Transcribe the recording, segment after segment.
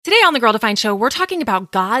Today on the Girl Defined Show, we're talking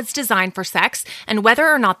about God's design for sex and whether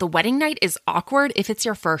or not the wedding night is awkward if it's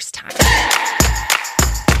your first time.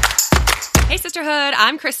 Hey Sisterhood,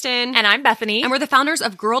 I'm Kristen. And I'm Bethany. And we're the founders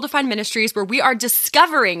of Girl Defined Ministries, where we are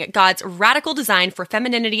discovering God's radical design for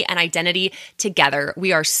femininity and identity together.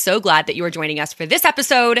 We are so glad that you are joining us for this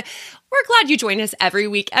episode. We're glad you join us every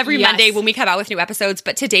week, every Monday when we come out with new episodes.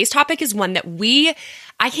 But today's topic is one that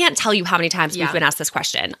I can't tell you how many times we've been asked this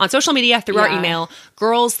question on social media, through our email,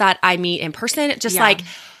 girls that I meet in person, just like,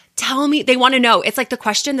 tell me, they want to know. It's like the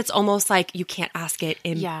question that's almost like you can't ask it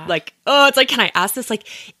in like, oh, it's like, can I ask this? Like,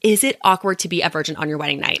 is it awkward to be a virgin on your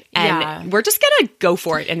wedding night? And we're just going to go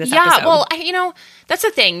for it in this episode. Yeah, well, that's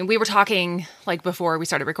the thing. We were talking like before we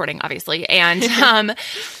started recording, obviously. And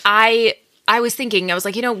I was thinking, I was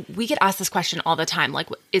like, we get asked this question all the time. Like,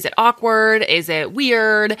 is it awkward? Is it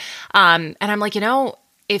weird? And I'm like,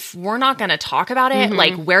 if we're not going to talk about it,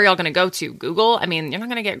 like, where are y'all going to go to? Google? I mean, you're not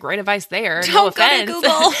going to get great advice there. No offense. Go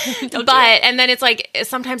to Google. And then it's like,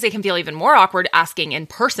 sometimes they can feel even more awkward asking in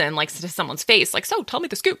person, like to someone's face, like, so tell me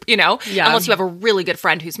the scoop, unless you have a really good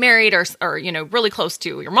friend who's married or really close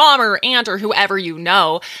to your mom or aunt or whoever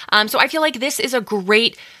So I feel like this is a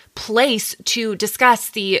great place to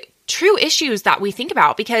discuss the true issues that we think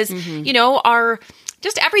about because, our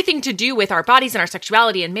just everything to do with our bodies and our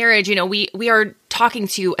sexuality and marriage. We are talking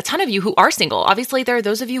to a ton of you who are single. Obviously, there are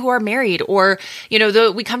those of you who are married or,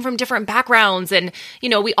 we come from different backgrounds and,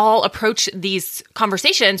 we all approach these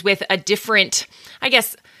conversations with a different,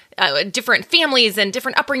 different families and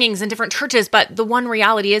different upbringings and different churches. But the one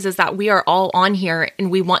reality is that we are all on here and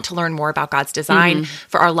we want to learn more about God's design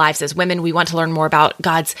for our lives as women. We want to learn more about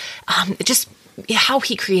God's how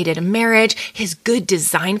he created a marriage, his good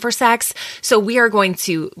design for sex. So we're going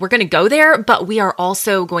to go there, but we are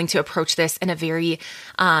also going to approach this in a very,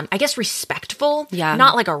 respectful,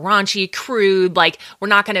 not like a raunchy, crude, like we're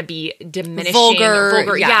not going to be diminishing,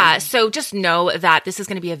 vulgar. Yeah. So just know that this is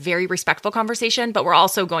going to be a very respectful conversation, but we're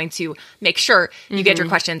also going to make sure you get your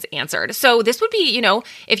questions answered. So this would be,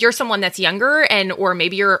 if you're someone that's younger or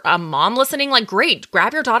maybe you're a mom listening, like great,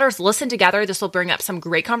 grab your daughters, listen together. This will bring up some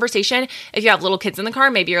great conversation. If you have little kids in the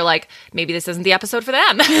car, maybe you're like, maybe this isn't the episode for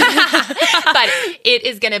them. But it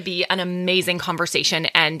is going to be an amazing conversation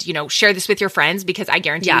and, share this with your friends because I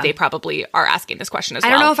guarantee you they probably are asking this question as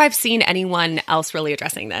well. I don't know if I've seen anyone else really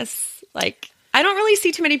addressing this. Like, I don't really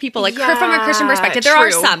see too many people from a Christian perspective. There are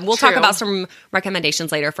some. We'll talk about some recommendations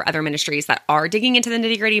later for other ministries that are digging into the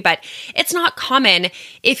nitty-gritty, but it's not common.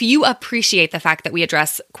 If you appreciate the fact that we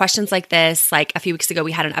address questions like this, like a few weeks ago,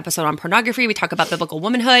 we had an episode on pornography. We talk about biblical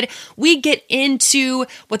womanhood. We get into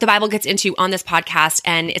what the Bible gets into on this podcast,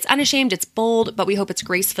 and it's unashamed, it's bold, but we hope it's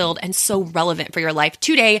grace-filled and so relevant for your life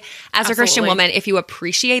today as a Christian woman. If you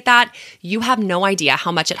appreciate that, you have no idea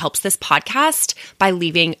how much it helps this podcast by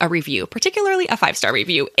leaving a review, particularly a 5-star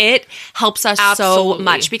review. It helps us so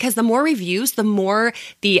much because the more reviews, the more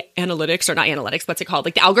the analytics, or not analytics, what's it called?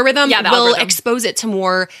 Like the algorithm will expose it to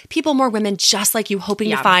more people, more women just like you,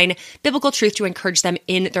 hoping to find biblical truth to encourage them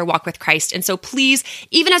in their walk with Christ. And so please,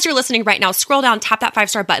 even as you're listening right now, scroll down, tap that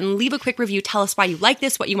 5-star button, leave a quick review, tell us why you like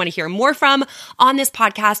this, what you want to hear more from on this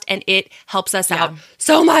podcast, and it helps us out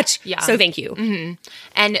so much. So thank you.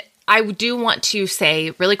 And I do want to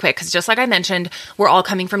say really quick, because just like I mentioned, we're all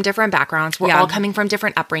coming from different backgrounds. We're all coming from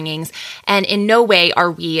different upbringings. And in no way are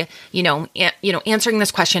we, answering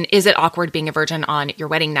this question, is it awkward being a virgin on your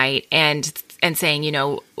wedding night? And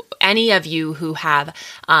saying, any of you who have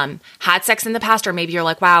had sex in the past, or maybe you're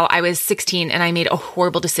like, wow, I was 16 and I made a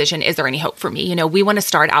horrible decision. Is there any hope for me? We want to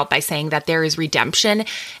start out by saying that there is redemption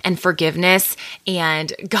and forgiveness,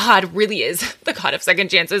 and God really is the God of second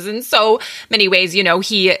chances in so many ways.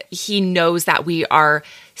 He knows that we are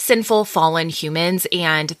sinful, fallen humans,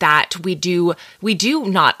 and that we don't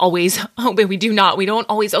always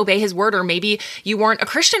obey his word. Or maybe you weren't a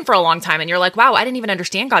Christian for a long time and you're like, wow, I didn't even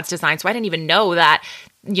understand God's design. So I didn't even know that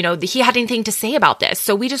he had anything to say about this.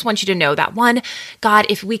 So we just want you to know that, one, God,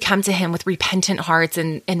 if we come to him with repentant hearts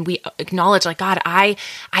and we acknowledge, like, God, I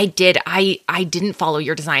didn't follow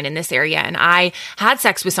your design in this area, and I had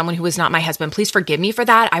sex with someone who was not my husband. Please forgive me for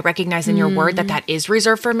that. I recognize in your word that is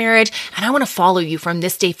reserved for marriage, and I want to follow you from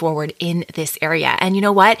this day forward in this area. And you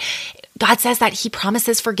know what? God says that he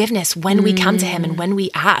promises forgiveness when we come to him and when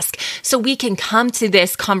we ask. So we can come to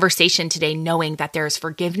this conversation today knowing that there is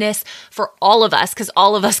forgiveness for all of us, because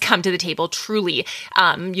all of us come to the table truly,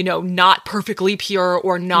 not perfectly pure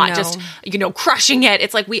or not just, crushing it.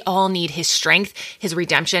 It's like we all need his strength, his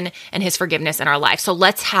redemption, and his forgiveness in our life. So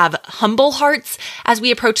let's have humble hearts as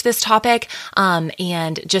we approach this topic,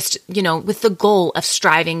 and just, with the goal of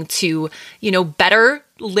striving to, better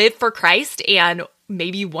live for Christ and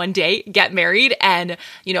maybe one day get married and,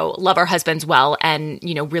 love our husbands well and,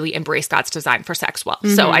 really embrace God's design for sex well.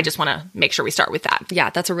 So I just want to make sure we start with that. Yeah,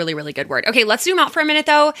 that's a really, really good word. Okay, let's zoom out for a minute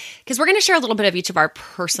though, because we're going to share a little bit of each of our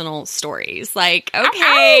personal stories. Like,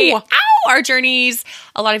 okay, our journeys.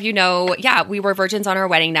 A lot of you know, we were virgins on our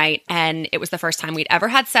wedding night, and it was the first time we'd ever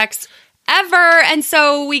had sex ever. And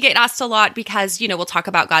so we get asked a lot because, we'll talk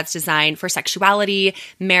about God's design for sexuality,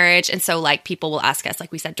 marriage. And so people will ask us,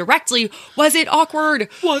 like we said directly, was it awkward?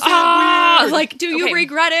 Was it weird? Like, do you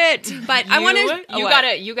regret it? But I want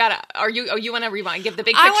to, you want to rewind, give the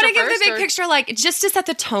big picture I want to give the big picture, just to set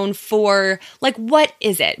the tone for what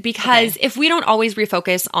is it? Because if we don't always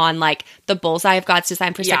refocus on the bullseye of God's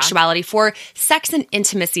design for sexuality, for sex and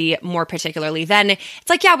intimacy more particularly, then it's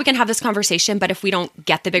we can have this conversation, but if we don't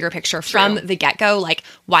get the bigger picture from the get-go,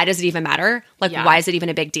 why does it even matter? Why is it even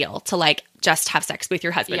a big deal to just have sex with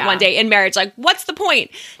your husband one day in marriage? What's the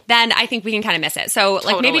point? Then I think we can kind of miss it. So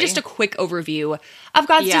maybe just a quick overview of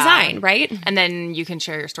God's design, right? And then you can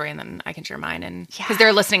share your story and then I can share mine. And because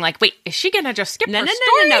they're listening wait, is she going to just skip her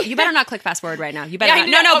story? No. You better not click fast forward right now. You better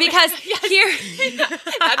not. Because here...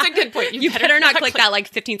 That's a good point. You better not click that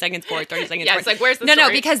 15 seconds forward, 30 seconds forward. It's where's the story?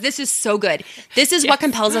 No, because this is so good. This is what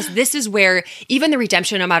compels us. This is where even the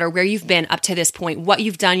redemption, no matter where you've been up to this point, what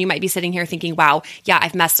you've done, you might be sitting here thinking, wow,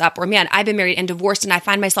 I've messed up. Or man, I've been married and divorced and I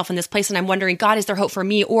find myself in this place and I'm wondering, God, is there hope for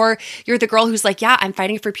me? Or you're the girl who's I'm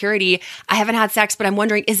fighting for purity. I haven't had sex, but I'm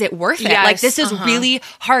wondering, is it worth it? Yes, this is really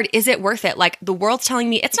hard. Is it worth it? The world's telling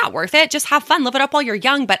me it's not worth it. Just have fun, live it up while you're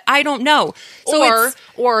young, but I don't know. So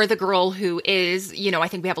or the girl who is, I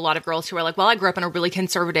think we have a lot of girls who are well, I grew up in a really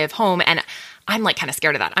conservative home and I'm kind of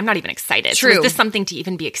scared of that. I'm not even excited. True. So is this something to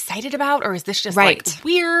even be excited about? Or is this just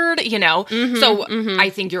weird, So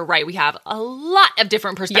I think you're right. We have a lot of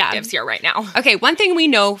different perspectives here right now. Okay. One thing we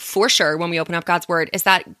know for sure when we open up God's word is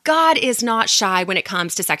that God is not shy when it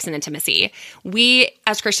comes to sex and intimacy. We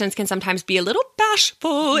as Christians can sometimes be a little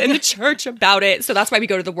bashful in the church about it. So that's why we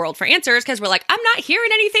go to the world for answers, because we're I'm not hearing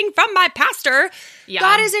anything from my pastor.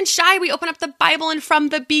 God isn't shy. We open up the Bible and from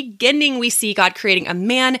the beginning, we see God creating a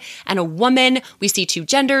man and a woman. We see two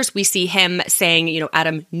genders. We see him saying,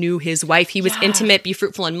 Adam knew his wife. He was intimate, be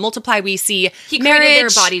fruitful and multiply. We see he created their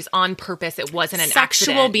bodies on purpose. It wasn't an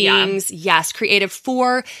sexual accident. Beings. Yes, created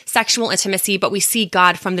for sexual intimacy. But we see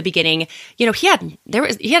God from the beginning. He had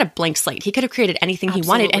a blank slate. He could have created anything he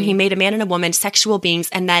wanted, and he made a man and a woman, sexual beings,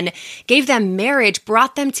 and then gave them marriage,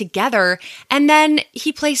 brought them together, and then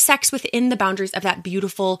he placed sex within the boundaries of that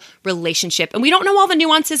beautiful relationship. And we don't know all the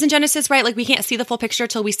nuances in Genesis, right? We can't see the full picture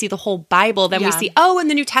till we see the whole Bible. Then we see, in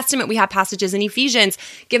the New Testament, we have passages in Ephesians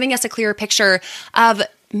giving us a clearer picture of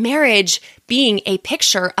marriage being a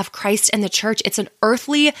picture of Christ and the church. It's an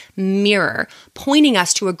earthly mirror pointing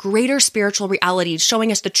us to a greater spiritual reality,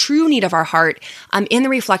 showing us the true need of our heart in the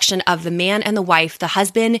reflection of the man and the wife. The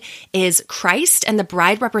husband is Christ and the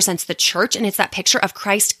bride represents the church. And it's that picture of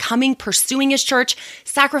Christ coming, pursuing his church,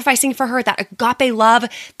 sacrificing for her, that agape love.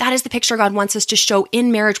 That is the picture God wants us to show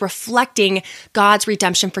in marriage, reflecting God's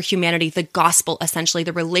redemption for humanity, the gospel, essentially,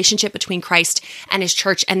 the relationship between Christ and his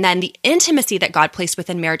church. And then the intimacy that God placed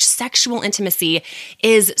within marriage, sexual intimacy,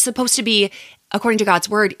 is supposed to be, according to God's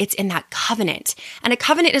word, it's in that covenant. And a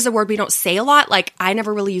covenant is a word we don't say a lot. I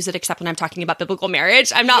never really use it except when I'm talking about biblical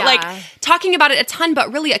marriage. I'm not talking about it a ton,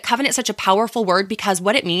 but really a covenant is such a powerful word because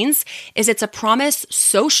what it means is it's a promise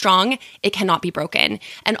so strong it cannot be broken.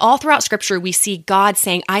 And all throughout scripture, we see God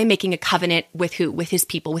saying, I'm making a covenant with who? With his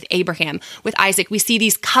people, with Abraham, with Isaac. We see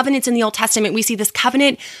these covenants in the Old Testament. We see this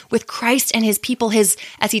covenant with Christ and his people, as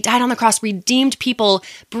he died on the cross, redeemed people,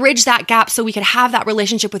 bridged that gap so we could have that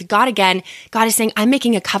relationship with God again. God is saying, I'm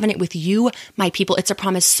making a covenant with you, my people. It's a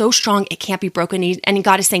promise so strong it can't be broken. And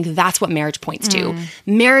God is saying that's what marriage points to.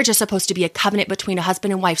 Marriage is supposed to be a covenant between a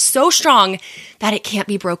husband and wife so strong that it can't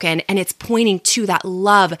be broken. And it's pointing to that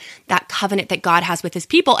love, that covenant that God has with his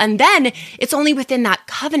people. And then it's only within that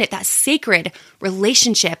covenant, that sacred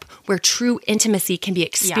relationship, where true intimacy can be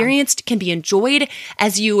experienced, can be enjoyed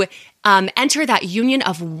as you enter that union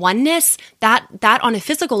of oneness. That on a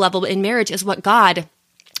physical level in marriage is what God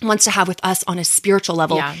wants to have with us on a spiritual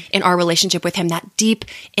level in our relationship with him, that deep,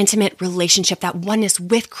 intimate relationship, that oneness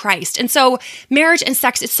with Christ. And so marriage and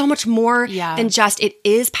sex is so much more than just, it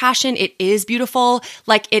is passion, it is beautiful,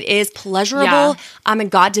 it is pleasurable, and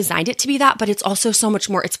God designed it to be that, but it's also so much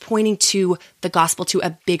more. It's pointing to the gospel, to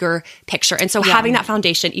a bigger picture. And so having that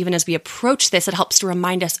foundation, even as we approach this, it helps to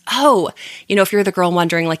remind us, if you're the girl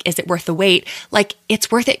wondering, is it worth the wait? It's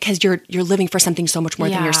worth it because you're living for something so much more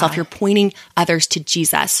than yourself. You're pointing others to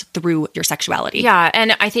Jesus through your sexuality. Yeah.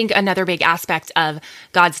 And I think another big aspect of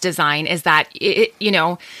God's design is that,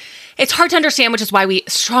 It's hard to understand, which is why we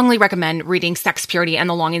strongly recommend reading Sex, Purity, and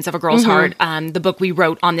the Longings of a Girl's Heart, the book we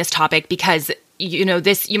wrote on this topic, because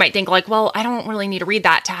this, you might think like, well, I don't really need to read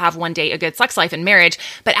that to have one day a good sex life in marriage,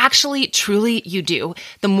 but actually, truly you do.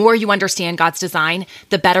 The more you understand God's design,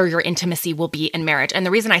 the better your intimacy will be in marriage. And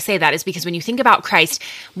the reason I say that is because when you think about Christ,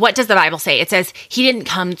 what does the Bible say? It says he didn't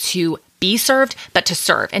come to be served, but to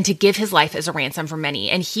serve and to give his life as a ransom for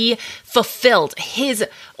many. And he fulfilled his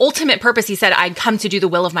ultimate purpose. He said, I'd come to do the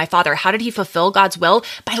will of my Father. How did he fulfill God's will?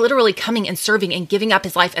 By literally coming and serving and giving up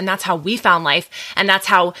his life. And that's how we found life. And that's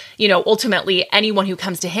how, ultimately anyone who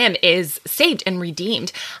comes to him is saved and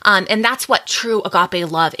redeemed. And that's what true agape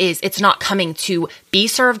love is. It's not coming to be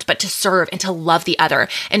served, but to serve and to love the other.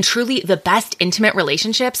 And truly the best intimate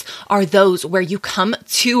relationships are those where you come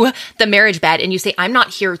to the marriage bed and you say, I'm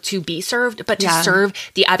not here to be served, but to serve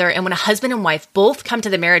the other. And when a husband and wife both come to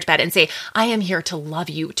the marriage bed and say, I am here to love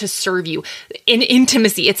you, to serve you in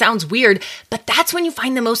intimacy, it sounds weird, but that's when you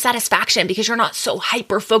find the most satisfaction, because you're not so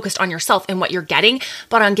hyper focused on yourself and what you're getting,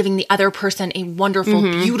 but on giving the other person a wonderful,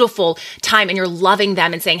 beautiful time, and you're loving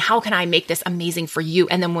them and saying, how can I make this amazing for you?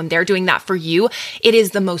 And then when they're doing that for you, it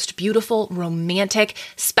is the most beautiful, romantic,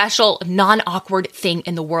 special, non-awkward thing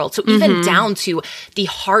in the world. So even down to the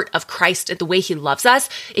heart of Christ, the way he loves us,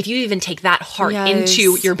 if you even take that heart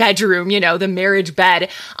into your bedroom, the marriage bed,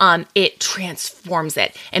 it transforms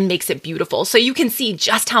it and makes it beautiful. So you can see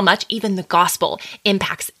just how much even the gospel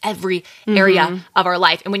impacts every area of our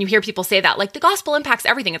life. And when you hear people say that, like, the gospel impacts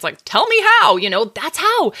everything, it's like, tell me how, that's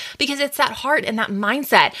how, because it's that heart and that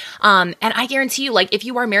mindset. And I guarantee you, like, if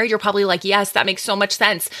you are married, you're probably like, yes, that makes so much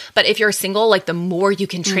sense. But if you're single, like, the more you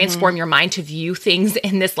can transform your mind to view things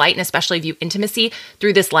in this light, and especially view intimacy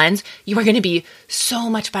through this lens, you are going to be so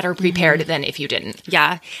much better prepared than if you didn't.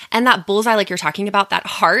 Yeah. And that bullseye, like you're talking about, that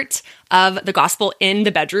heart of the gospel in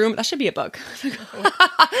the bedroom, that should be a book.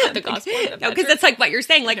 The gospel in the bedroom. No, because it's like what you're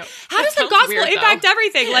saying. Like, how does the gospel impact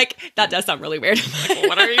everything? Like, that does sound really weird. Like,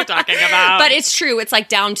 what are you talking about? But it's true. It's like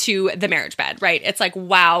down to the marriage bed, right? It's like,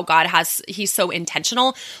 wow, he's so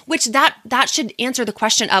intentional, which that should answer the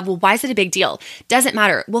question of, well, why is it a big deal? Doesn't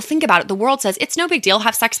matter. Well, think about it. The world says it's no big deal.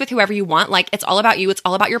 Have sex with whoever you want. Like, it's all about you. It's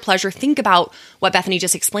all about your pleasure. Think about what Bethany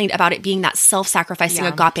just explained about it being that self-sacrificing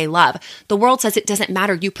agape love. The world says it doesn't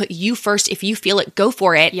matter. You put you first. If you feel it, go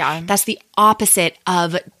for it. Yeah. That's the opposite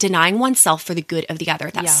of denying oneself for the good of the other.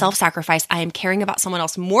 That self-sacrifice. I am caring about someone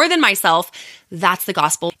else more than myself. That's the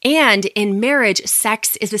gospel. And in marriage,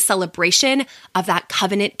 sex is a celebration of that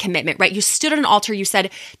covenant commitment, right? You stood on an altar. You said,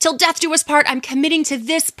 till death do us part, I'm committing to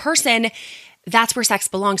this person. That's where sex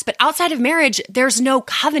belongs. But outside of marriage, there's no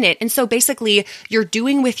covenant. And so basically, you're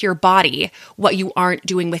doing with your body what you aren't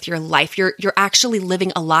doing with your life. You're actually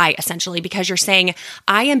living a lie, essentially, because you're saying,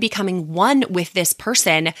 I am becoming one with this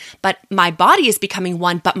person, but my body is becoming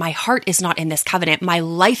one, but my heart is not in this covenant. My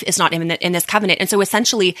life is not in this covenant. And so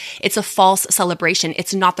essentially, it's a false celebration.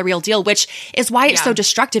 It's not the real deal, which is why it's so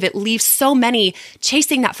destructive. It leaves so many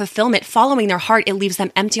chasing that fulfillment, following their heart. It leaves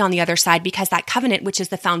them empty on the other side, because that covenant, which is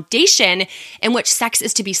the foundation in which sex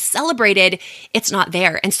is to be celebrated, it's not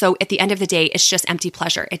there. And so at the end of the day, it's just empty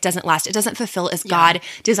pleasure. It doesn't last. It doesn't fulfill as God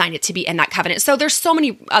designed it to be in that covenant. So there's so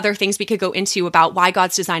many other things we could go into about why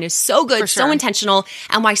God's design is so good, so intentional,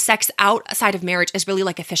 and why sex outside of marriage is really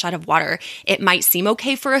like a fish out of water. It might seem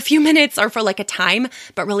okay for a few minutes or for like a time,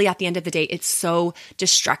 but really at the end of the day, it's so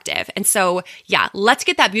destructive. And so, let's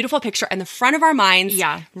get that beautiful picture in the front of our minds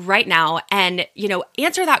right now and,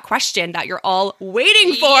 answer that question that you're all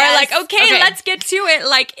waiting for. Like, okay, let's get to it.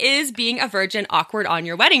 Like, is being a virgin awkward on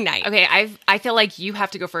your wedding night? Okay, I feel like you have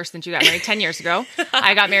to go first since you got married 10 years ago.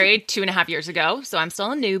 I got married 2.5 years ago, so I'm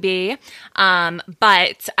still a newbie.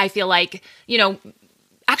 But I feel like,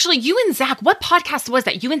 actually, you and Zach, what podcast was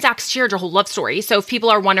that? You and Zach shared your whole love story. So if people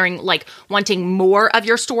are wondering, like, wanting more of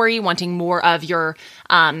your story, wanting more of your,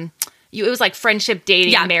 it was like friendship,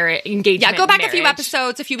 dating, marriage, engagement. Yeah, go back marriage. A few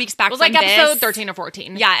episodes, a few weeks back. It was like episode 13 or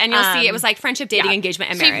 14. Yeah, and you'll see it was like friendship, dating,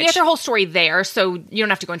 engagement, and marriage. So you get their whole story there, so you don't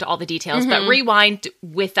have to go into all the details, but rewind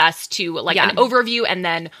with us to like an overview, and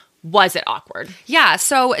then was it awkward? Yeah.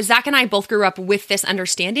 So Zach and I both grew up with this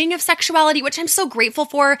understanding of sexuality, which I'm so grateful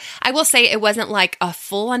for. I will say it wasn't like a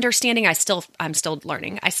full understanding. I'm still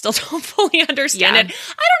learning. I still don't fully understand it. I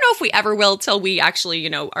don't know if we ever will till we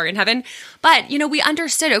actually, are in heaven. But, we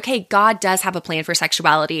understood, okay, God does have a plan for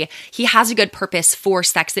sexuality. He has a good purpose for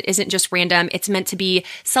sex. It isn't just random. It's meant to be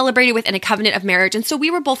celebrated within a covenant of marriage. And so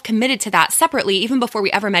we were both committed to that separately, even before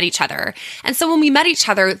we ever met each other. And so when we met each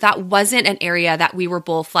other, that wasn't an area that we were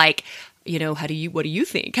both like, what do you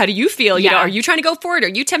think? How do you feel? You know, are you trying to go for it? Are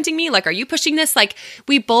you tempting me? Like, are you pushing this? Like,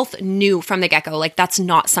 we both knew from the get-go, like, that's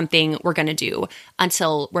not something we're going to do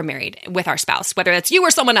until we're married with our spouse, whether it's you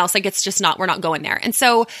or someone else. Like, it's just not, we're not going there. And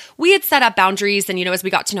so we had set up boundaries, and, as we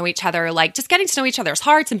got to know each other, like, just getting to know each other's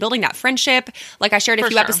hearts and building that friendship, like I shared a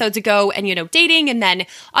few episodes ago, and, dating. And then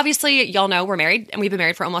obviously, y'all know we're married, and we've been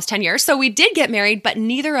married for almost 10 years. So we did get married, but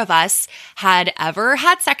neither of us had ever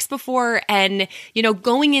had sex before. And,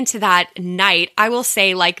 going into that night, I will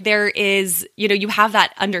say, like, there is, you have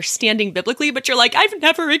that understanding biblically, but you're like, I've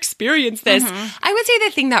never experienced this. I would say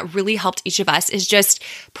the thing that really helped each of us is just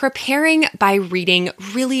preparing by reading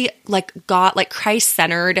really like God, like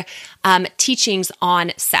Christ-centered teachings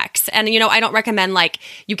on sex. And, I don't recommend like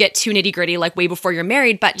you get too nitty gritty, like way before you're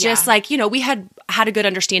married, but just like, we had a good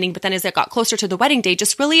understanding, but then as it got closer to the wedding day,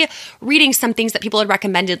 just really reading some things that people had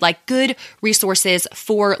recommended, like good resources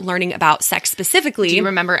for learning about sex specifically. Do you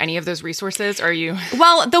remember any of those resources? Or are you?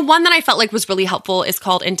 Well, the one that I felt like was really helpful is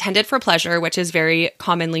called Intended for Pleasure, which is very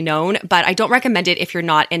commonly known, but I don't recommend it if you're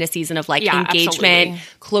not in a season of like engagement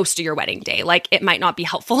close to your wedding day. Like, it might not be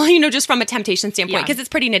helpful, just from a temptation standpoint, because it's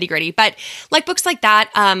pretty nitty gritty. But like books like that,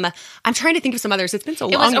 I'm trying to think of some others. It's been so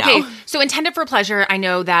long now. Okay, so Intended for Pleasure, I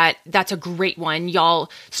know that's a great one.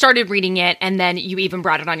 Y'all started reading it, and then you even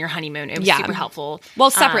brought it on your honeymoon. It was super helpful.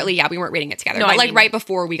 Well, separately, we weren't reading it together, but like right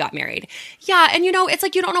before we got married. Yeah, and it's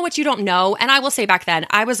like you don't know what you don't know. And I will say back then,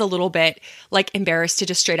 I was a little bit like embarrassed to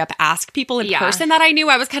just straight up ask people in person that I knew.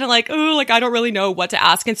 I was kind of like, oh, like I don't really know what to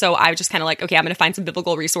ask. And so I was just kind of like, okay, I'm going to find some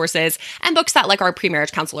biblical resources and books that like our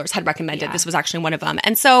pre-marriage counselors had recommended. This was actually one of them.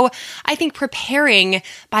 And so I think preparing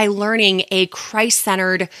by learning a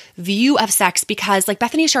Christ-centered view of sex, because like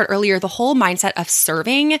Bethany shared earlier, the whole mindset of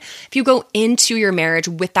serving, if you go into your marriage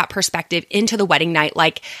with that perspective into the wedding night,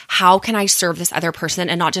 like, how can I serve this other person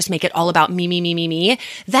and not just make it all about me,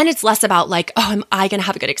 then it's less about like, oh, am I going to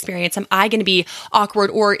have a good experience? Am I going to be awkward?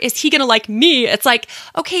 Or is he going to like me? It's like,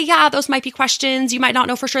 okay, yeah, those might be questions. You might not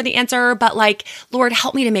know for sure the answer, but like, Lord,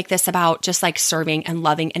 help me to make this about just like serving and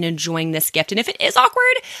loving and enjoying this gift. And if it is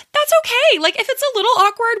awkward, that's okay. Like, if it's a little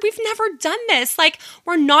awkward, we've never done this. Like,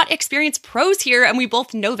 we're not experienced pros here, and we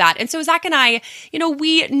both know that. And so Zach and I,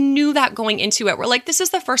 we knew that going into it. We're like, this is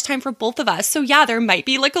the first time for both of us. So yeah, there might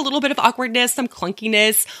be like a little bit of awkwardness, some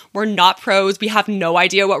clunkiness. We're not pros. We have no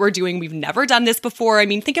idea what we're doing. We've never done this before. I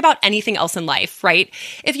mean, think about anything else in life, right?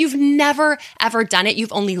 If you've never ever done it,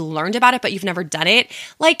 you've only learned about it, but you've never done it.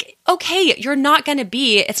 Like, okay, it's not going to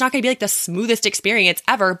be like the smoothest experience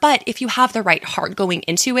ever. But if you have the right heart going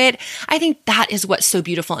into it, I think that is what's so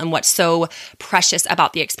beautiful and what's so precious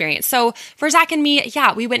about the experience. So for Zach and me,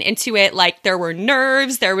 we went into it like there were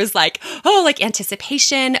nerves, there was like, like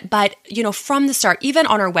anticipation. But, from the start, even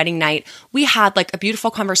on our wedding night, we had like a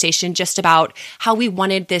beautiful conversation just about how we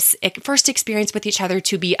wanted this first experience with each other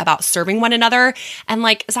to be about serving one another. And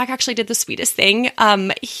like, Zach actually did the sweetest thing.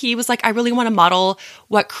 He was like, I really want to model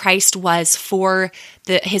what Christ was for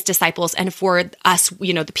his disciples and for us,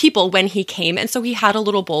 the people when he came. And so he had a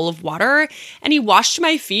little bowl of water and he washed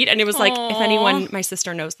my feet. And it was like, if anyone, my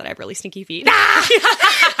sister knows that I have really stinky feet.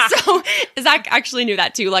 So Zach actually knew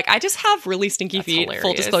that too. Like, I just have really stinky feet, hilarious.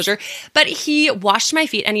 Full disclosure. But he washed my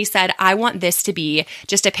feet and he said, I want this to be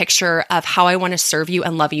just a picture of how I want to serve you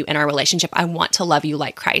and love you in our relationship. I want to love you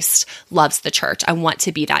like Christ loves the church. I want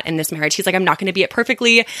to be that in this marriage. He's like, I'm not going to be it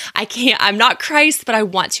perfectly. I'm not Christ, but I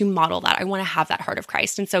want to model that. I want to have that heart of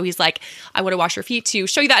Christ. And so he's like, I want to wash your feet to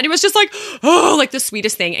show you that. And it was just like, like the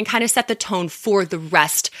sweetest thing, and kind of set the tone for the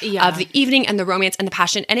rest of the evening and the romance and the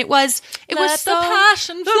passion. And it was so the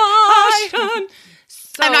passion fly.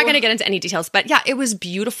 So, I'm not going to get into any details, but yeah, it was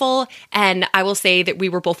beautiful. And I will say that we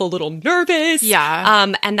were both a little nervous.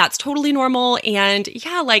 Yeah. And that's totally normal. And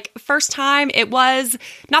yeah, like first time, it was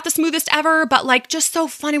not the smoothest ever, but like just so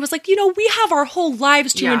fun. It was like, we have our whole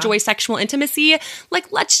lives to enjoy sexual intimacy.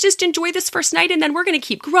 Like, let's just enjoy this first night. And then we're going to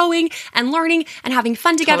keep growing and learning and having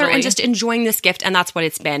fun together and just enjoying this gift. And that's what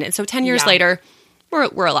it's been. And so 10 years later,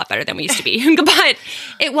 we're a lot better than we used to be. But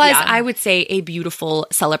it was, I would say, a beautiful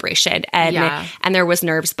celebration. And there was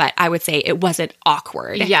nerves, but I would say it wasn't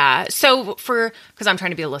awkward. Yeah. So because I'm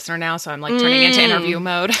trying to be a listener now, so I'm like turning into interview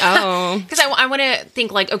mode. Oh. Because I want to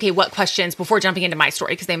think like, okay, what questions before jumping into my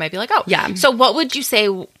story? Because they might be like, oh. Yeah. So what would you say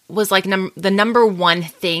was like the number one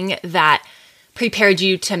thing that prepared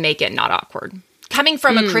you to make it not awkward? Coming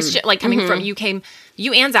from a Christian, like coming from,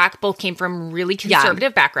 you and Zach both came from really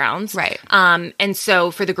conservative backgrounds. Right. And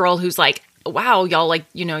so for the girl who's like, wow, y'all, like,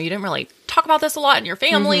 you didn't really talk about this a lot in your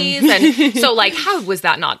families. And so like, how was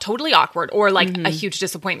that not totally awkward or like a huge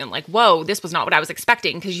disappointment? Like, whoa, this was not what I was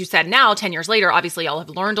expecting. Because you said now 10 years later, obviously y'all have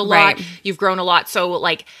learned a lot. You've grown a lot. So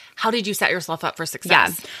like, how did you set yourself up for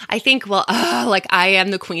success? Yeah. I think, like I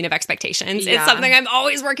am the queen of expectations. Yeah. It's something I'm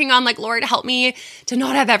always working on. Like, Lord, help me to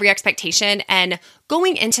not have every expectation. And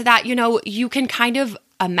going into that, you know, you can kind of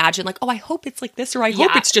imagine like, oh, I hope it's like this, or I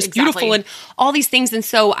hope it's just beautiful and all these things. And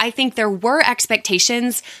so I think there were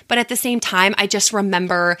expectations, but at the same time, I just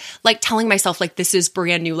remember like telling myself like, this is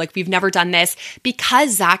brand new. Like we've never done this,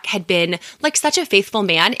 because Zach had been like such a faithful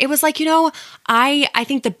man. It was like, you know, I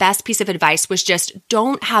think the best piece of advice was just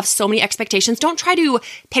don't have so many expectations. Don't try to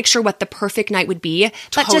picture what the perfect night would be,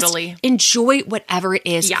 but just enjoy whatever it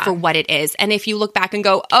is for what it is. And if you look back and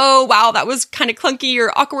go, oh, wow, that was kind of clunky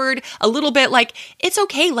or awkward a little bit, like it's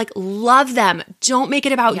okay. Like love them. Don't make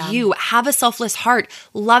it about you. Have a selfless heart.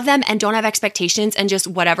 Love them and don't have expectations, and just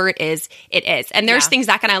whatever it is, it is. And there's things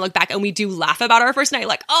Zach and I look back and we do laugh about our first night.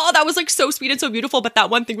 Like, oh, that was like so sweet and so beautiful, but that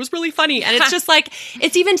one thing was really funny. And it's just like,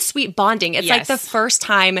 it's even sweet bonding. It's like the first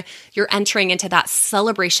time you're entering into that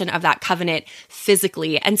celebration of that covenant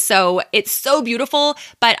physically. And so it's so beautiful.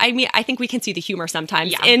 But I mean, I think we can see the humor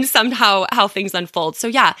sometimes in somehow how things unfold. So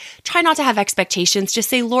yeah, try not to have expectations. Just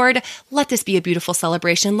say, Lord, let this be a beautiful celebration.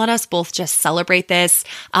 Let us both just celebrate this.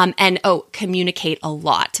 And communicate a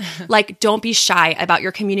lot. Like, don't be shy about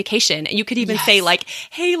your communication. You could even say like,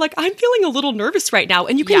 hey, like I'm feeling a little nervous right now.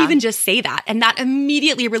 And you can even just say that. And that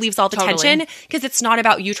immediately relieves all the tension, because it's not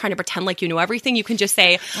about you trying to pretend like you know everything. You can just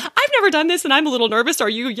say, I've never done this and I'm a little nervous. Are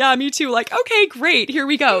you? Yeah, me too. Like, okay, great. Here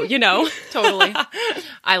we go. You know? Totally.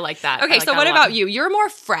 I like that. Okay, so what about you? You're more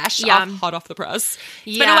fresh, hot off the press.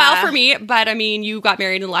 It's been a while for me, but I mean, you got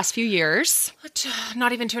married in the last few years.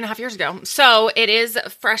 Not even 2.5 years ago. So it is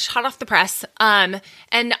fresh, hot off the press. And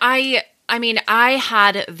I mean, I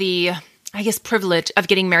had the, I guess, privilege of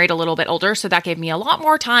getting married a little bit older. So that gave me a lot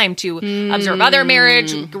more time to observe other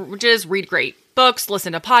marriages, read great books,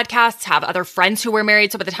 listen to podcasts, have other friends who were married.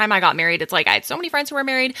 So by the time I got married, it's like I had so many friends who were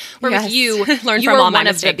married. Where with you, learned you from were all my one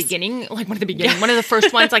of mistakes. the beginning, like one of the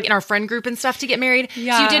first ones, like in our friend group and stuff, to get married.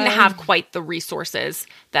 Yeah. So you didn't have quite the resources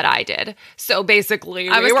that I did. So basically,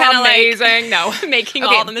 I was we were amazing. Like, making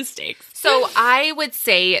all the mistakes. So I would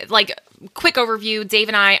say, like, quick overview, Dave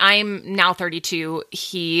and I'm now 32.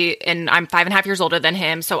 And I'm 5.5 years older than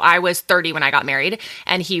him. So I was 30 when I got married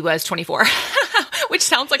and he was 24, which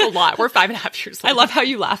sounds like a lot. We're 5.5 years old. I love how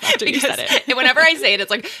you laugh after you said it. Whenever I say it,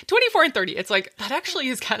 it's like 24 and 30. It's like, that actually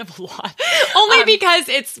is kind of a lot. Only because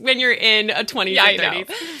it's when you're in a 20s and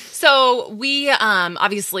 30s. So we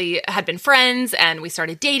obviously had been friends and we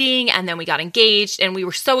started dating and then we got engaged and we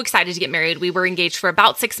were so excited to get married. We were engaged for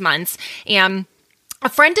about 6 months, and a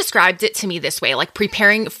friend described it to me this way, like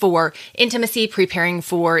preparing for intimacy, preparing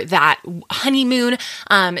for that honeymoon.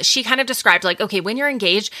 She kind of described like, okay, when you're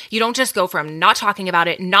engaged, you don't just go from not talking about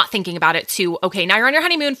it, not thinking about it to, okay, now you're on your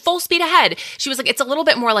honeymoon, full speed ahead. She was like, it's a little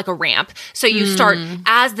bit more like a ramp. So you start,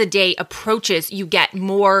 as the day approaches, you get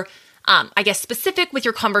more I guess, specific with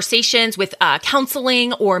your conversations with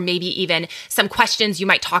counseling, or maybe even some questions you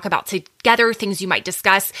might talk about together, things you might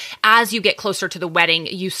discuss. As you get closer to the wedding,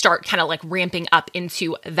 you start kind of like ramping up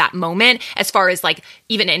into that moment as far as like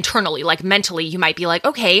even internally, like mentally, you might be like,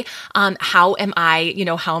 okay, how am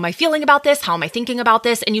I feeling about this? How am I thinking about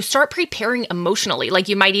this? And you start preparing emotionally. Like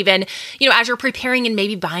you might even, as you're preparing and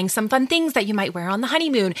maybe buying some fun things that you might wear on the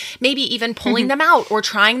honeymoon, maybe even pulling them out or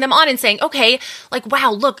trying them on and saying, okay, like,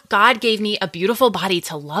 wow, look, God gave me a beautiful body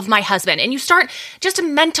to love my husband. And you start just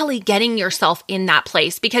mentally getting yourself in that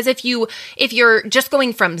place. Because if you're just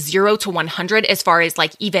going from 0 to 100, as far as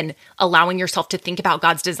like even allowing yourself to think about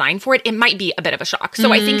God's design for it, it might be a bit of a shock.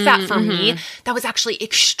 So I think that for me, that was actually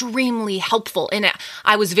extremely helpful. And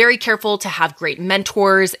I was very careful to have great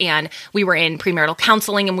mentors, and we were in premarital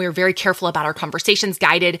counseling, and we were very careful about our conversations,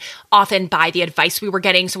 guided often by the advice we were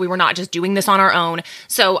getting. So we were not just doing this on our own.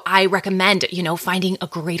 So I recommend, finding a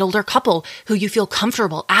great older couple who you feel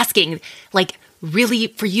comfortable asking, like, really,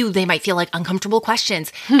 for you, they might feel like uncomfortable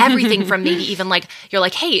questions. Everything from maybe even like, you're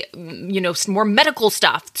like, hey, more medical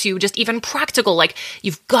stuff to just even practical. Like,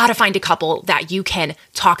 you've got to find a couple that you can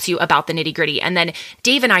talk to about the nitty gritty. And then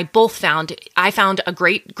Dave and I both I found a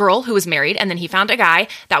great girl who was married, and then he found a guy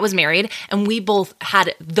that was married. And we both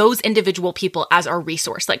had those individual people as our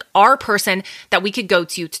resource, like our person that we could go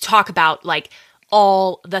to talk about, like,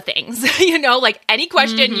 all the things, like any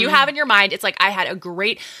question you have in your mind. It's like I had a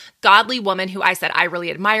great godly woman who I said, I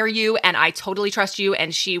really admire you and I totally trust you.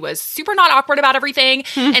 And she was super not awkward about everything.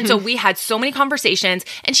 And so we had so many conversations,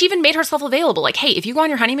 and she even made herself available. Like, hey, if you go on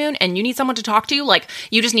your honeymoon and you need someone to talk to, like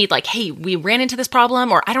you just need like, hey, we ran into this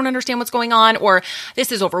problem, or I don't understand what's going on, or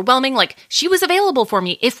this is overwhelming. Like she was available for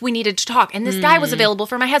me if we needed to talk. And this guy was available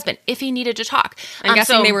for my husband if he needed to talk. I'm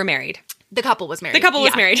guessing they were married. The couple was married. The couple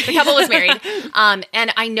was married.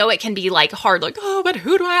 And I know it can be like hard, like, oh, but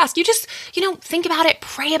who do I ask? You just, think about it,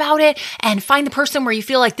 pray about it, and find the person where you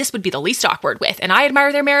feel like this would be the least awkward with. And I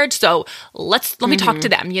admire their marriage, so let me talk to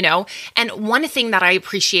them, And one thing that I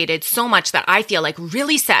appreciated so much that I feel like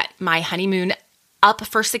really set my honeymoon up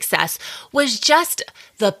for success was just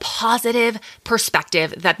the positive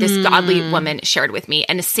perspective that this godly woman shared with me.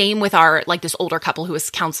 And the same with our, like this older couple who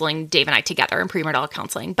was counseling Dave and I together in premarital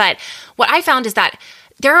counseling. But what I found is that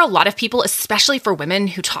there are a lot of people, especially for women,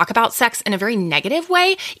 who talk about sex in a very negative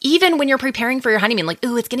way, even when you're preparing for your honeymoon, like,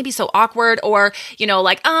 ooh, it's going to be so awkward, or,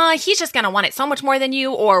 he's just going to want it so much more than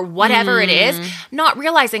you, or whatever it is, not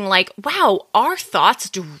realizing like, wow, our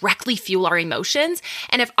thoughts directly fuel our emotions.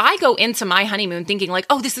 And if I go into my honeymoon thinking like,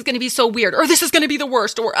 oh, this is going to be so weird, or this is going to be the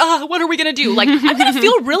worst, or what are we going to do? Like, I'm going to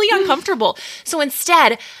feel really uncomfortable. So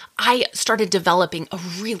instead, I started developing a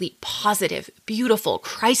really positive, beautiful,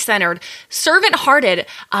 Christ-centered, servant-hearted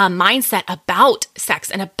mindset about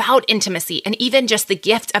sex and about intimacy, and even just the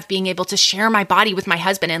gift of being able to share my body with my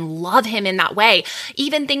husband and love him in that way.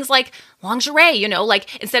 Even things like lingerie,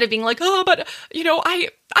 like instead of being like, oh, but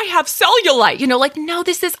I have cellulite, like, no,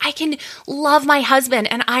 I can love my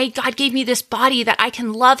husband, and God gave me this body that I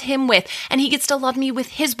can love him with, and he gets to love me with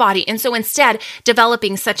his body. And so instead,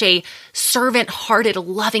 developing such a servant-hearted,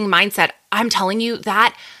 loving mindset, I'm telling you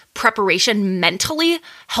that preparation mentally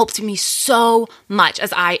helped me so much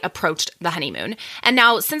as I approached the honeymoon. And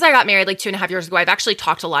now, since I got married like 2.5 years ago, I've actually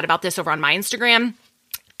talked a lot about this over on my Instagram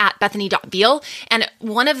at Bethany.Beal. And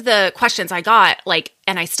one of the questions I got,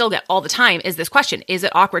 and I still get all the time, is this question: is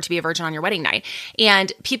it awkward to be a virgin on your wedding night?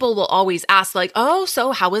 And people will always ask like, oh,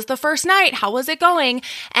 so how was the first night? How was it going?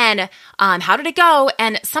 And how did it go?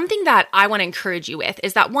 And something that I want to encourage you with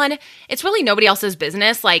is that, one, it's really nobody else's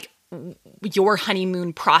business, like your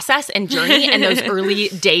honeymoon process and journey and those early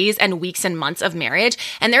days and weeks and months of marriage.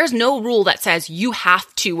 And there's no rule that says you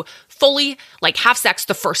have to fully have sex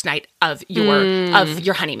the first night of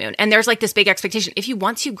your honeymoon. And there's this big expectation. If you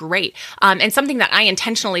want to, great. And something that I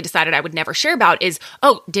intentionally decided I would never share about is,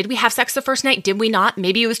 oh, did we have sex the first night? Did we not?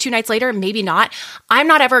 Maybe it was 2 nights later, maybe not. I'm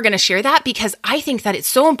not ever going to share that, because I think that it's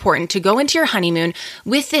so important to go into your honeymoon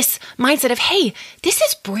with this mindset of, hey, this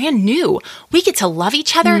is brand new. We get to love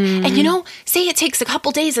each other. And say it takes a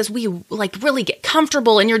couple days as we really get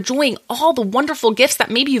comfortable and you're enjoying all the wonderful gifts that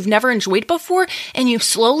maybe you've never enjoyed before, and you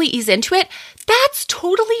slowly ease into it. That's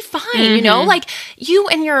totally fine. You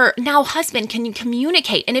and your now husband can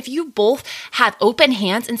communicate. And if you both have open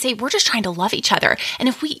hands and say, we're just trying to love each other, and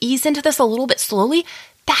if we ease into this a little bit slowly,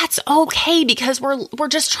 that's okay, because we're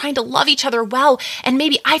just trying to love each other well. And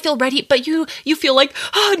maybe I feel ready, but you feel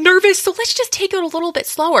nervous. So let's just take it a little bit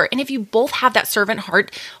slower. And if you both have that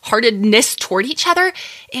servant-heartedness toward each other,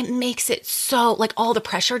 it makes it so all the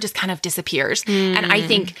pressure just kind of disappears. And I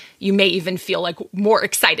think you may even feel more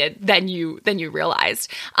excited than you realized.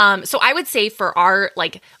 So I would say for our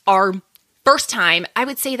first time, I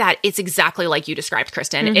would say that it's exactly like you described,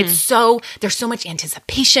 Kristen. There's so much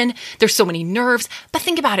anticipation. There's so many nerves. But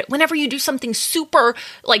think about it. Whenever you do something super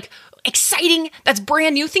exciting that's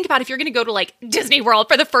brand new, think about if you're going to go to Disney World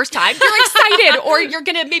for the first time, you're excited. Or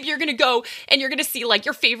maybe you're going to go and you're going to see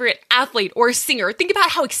your favorite athlete or singer. Think about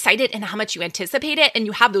how excited and how much you anticipate it, and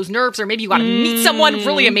you have those nerves, or maybe you got to meet someone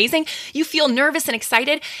really amazing. You feel nervous and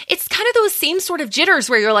excited. It's kind of those same sort of jitters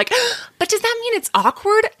where you're like, but does that mean it's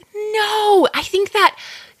awkward? No, I think that,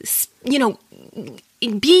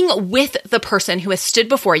 being with the person who has stood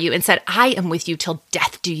before you and said, I am with you till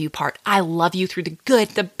death do you part. I love you through the good,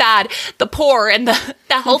 the bad, the poor, and the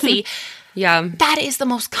healthy. Yeah. That is the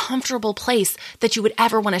most comfortable place that you would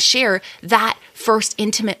ever want to share that first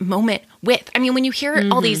intimate moment with. I mean, when you hear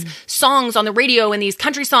all these songs on the radio and these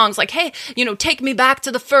country songs hey, take me back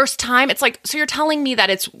to the first time. It's so you're telling me that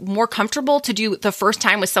it's more comfortable to do the first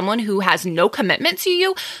time with someone who has no commitment to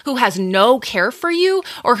you, who has no care for you,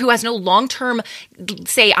 or who has no long-term,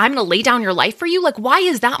 say, I'm going to lay down your life for you. Why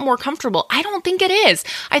is that more comfortable? I don't think it is.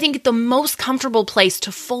 I think the most comfortable place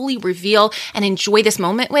to fully reveal and enjoy this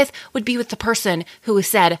moment with would be with the person who has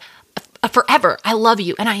said, forever. I love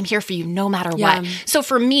you and I am here for you no matter what. So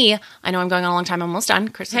for me, I know I'm going on a long time. I'm almost done.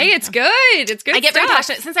 Kristen, hey, it's good. It's good. I get very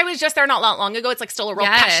passionate. Since I was just there not long ago, it's like still a real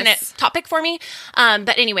passionate topic for me.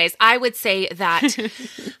 But anyways, I would say that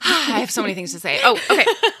I have so many things to say. Oh, okay.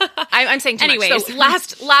 I'm saying too much. So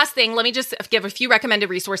last thing, let me just give a few recommended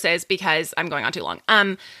resources because I'm going on too long.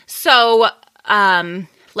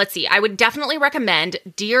 Let's see. I would definitely recommend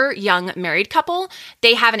Dear Young Married Couple.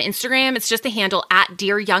 They have an Instagram. It's just the handle at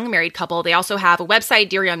Dear Young Married Couple. They also have a website,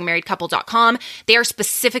 dearyoungmarriedcouple.com. They are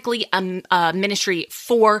specifically a ministry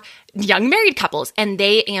for young married couples, and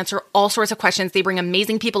they answer all sorts of questions. They bring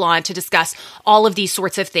amazing people on to discuss all of these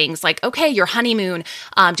sorts of things, like, okay, your honeymoon,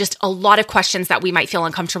 just a lot of questions that we might feel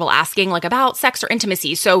uncomfortable asking, like about sex or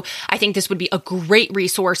intimacy. So I think this would be a great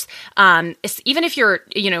resource. Even if you're,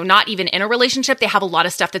 not even in a relationship, they have a lot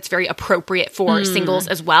of stuff that's very appropriate for singles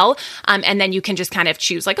as well. And then you can just kind of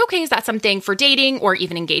choose like, okay, is that something for dating or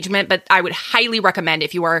even engagement? But I would highly recommend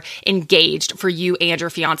if you are engaged for you and your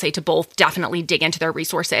fiance to both definitely dig into their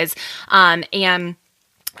resources.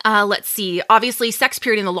 Let's see. Obviously, Sex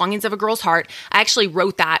Period and the Longings of a Girl's Heart. I actually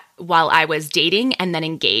wrote that while I was dating and then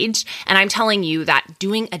engaged. And I'm telling you that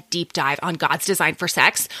doing a deep dive on God's design for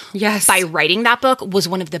sex by writing that book was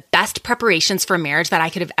one of the best preparations for marriage that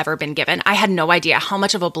I could have ever been given. I had no idea how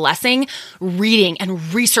much of a blessing reading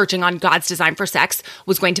and researching on God's design for sex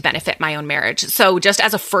was going to benefit my own marriage. So just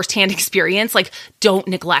as a firsthand experience, like don't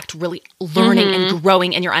neglect really learning and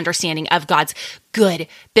growing in your understanding of God's good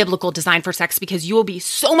biblical design for sex, because you will be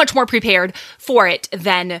so much more prepared for it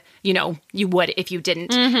than, you would if you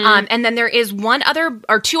didn't. And then there is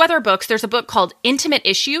two other books. There's a book called Intimate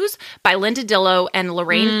Issues by Linda Dillow and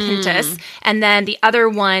Lorraine Pintus. And then the other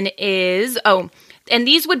one is, and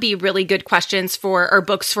these would be really good questions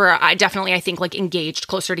books for, I think like engaged,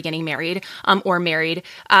 closer to getting married, or married.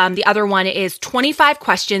 The other one is 25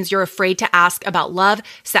 Questions You're Afraid to Ask About Love,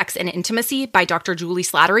 Sex, and Intimacy by Dr. Julie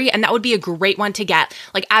Slattery. And that would be a great one to get,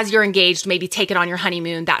 like as you're engaged, maybe take it on your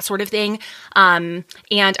honeymoon, that sort of thing. And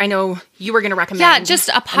I know you were going to recommend. Yeah, just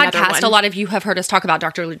a podcast. A lot of you have heard us talk about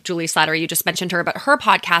Dr. Julie Slattery. You just mentioned her, but her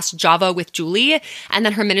podcast, Java with Julie, and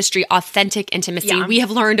then her ministry, Authentic Intimacy. Yeah. We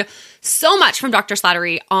have learned so much from Dr.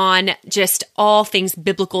 Slattery on just all things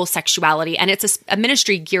biblical sexuality. And it's a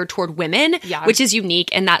ministry geared toward women, which is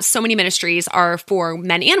unique in that so many ministries are for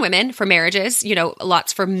men and women, for marriages,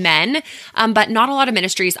 lots for men, but not a lot of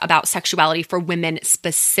ministries about sexuality for women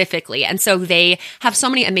specifically. And so they have so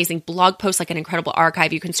many amazing blog posts, like an incredible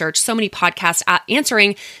archive you can search, so many podcasts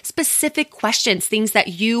answering specific questions, things that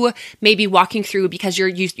you may be walking through because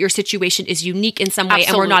your situation is unique in some way.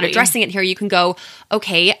 Absolutely. And we're not addressing it here. You can go,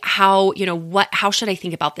 okay, how should I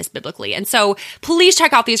think about this biblically? And so please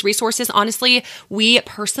check out these resources. Honestly, we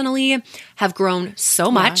personally have grown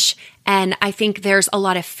so much. And I think there's a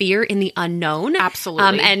lot of fear in the unknown.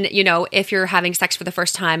 Absolutely. And, if you're having sex for the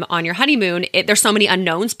first time on your honeymoon, there's so many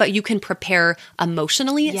unknowns, but you can prepare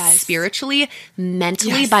emotionally, spiritually,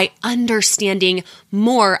 mentally by understanding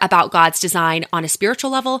more about God's design on a spiritual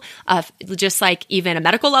level, of just like even a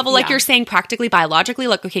medical level, like you're saying, practically, biologically,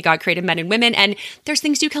 like, okay, God created men and women. And there's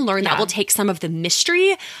things you can learn that will take some of the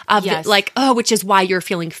mystery of which is why you're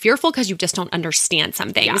feeling fearful, because you just don't understand some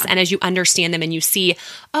things. And as you understand them and you see,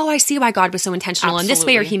 I see why God was so intentional in this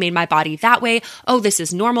way, or he made my body that way. Oh, this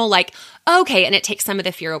is normal. Like, okay. And it takes some of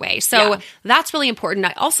the fear away. So that's really important.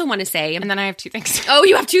 I also want to say, and then I have 2 things. Oh,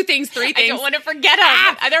 you have 2 things, 3 things. I don't want to forget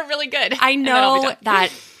them. They're really good. I know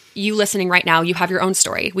that you listening right now, you have your own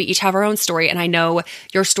story. We each have our own story. And I know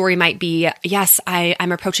your story might be, yes,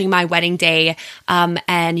 I'm approaching my wedding day. And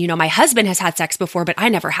my husband has had sex before, but I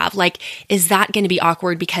never have. Like, is that going to be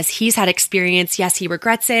awkward because he's had experience? Yes, he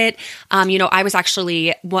regrets it. I was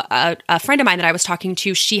actually a friend of mine that I was talking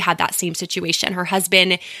to. She had that same situation. Her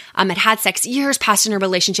husband had sex years past in a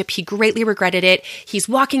relationship. He greatly regretted it. He's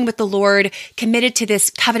walking with the Lord, committed to this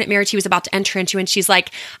covenant marriage he was about to enter into. And she's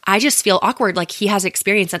like, I just feel awkward. Like, he has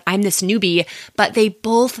experience and I'm this newbie. But they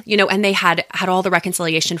both, and they had all the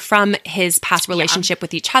reconciliation from his past relationship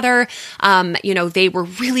with each other. They were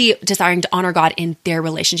really desiring to honor God in their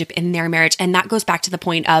relationship, in their marriage. And that goes back to the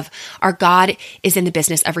point of our God is in the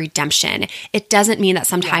business of redemption. It doesn't mean that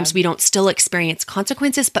sometimes we don't still experience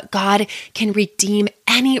consequences, but God can redeem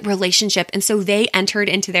any relationship. And so they entered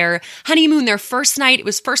into their honeymoon, their first night. It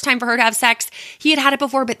was first time for her to have sex. He had it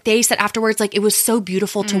before, but they said afterwards, like, it was so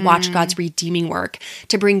beautiful to watch God's redeeming work,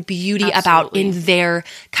 to bring beauty about in their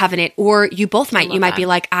covenant. Or you both might, you might be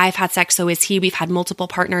like, I've had sex, so is he. We've had multiple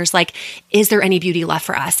partners. Like, is there any beauty left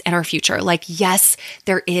for us and our future? Like, yes,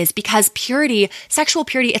 there is, because purity, sexual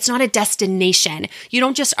purity, it's not a destination. You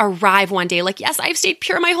don't just arrive one day like, yes, I've stayed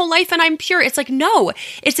pure my whole life and I'm pure. It's like, no,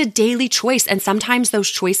 it's a daily choice. And sometimes those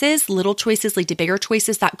choices, little choices lead to bigger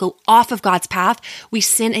choices that go off of God's path. We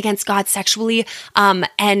sin against God sexually, and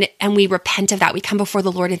we repent of that. We come before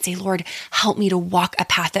the Lord and say, Lord, help me to walk a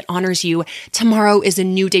path that honors you. Tomorrow is a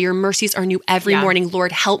new day. Your mercies are new every morning.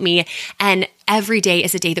 Lord, help me. And every day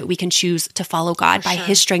is a day that we can choose to follow God by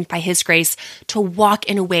his strength, by his grace, to walk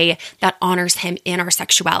in a way that honors him in our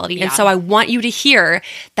sexuality. Yeah. And so I want you to hear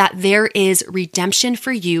that there is redemption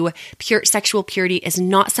for you. Pure sexual purity is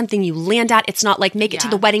not something you land at. It's not like make it to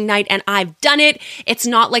the wedding night and I've done it. It's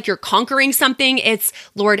not like you're conquering something. It's,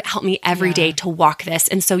 Lord, help me every day to walk this.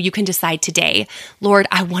 And so you can decide today, Lord,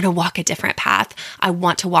 I want to walk a different path. I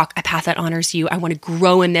want to walk a path that honors you. I want to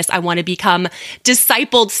grow in this. I want to become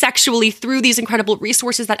discipled sexually through these incredible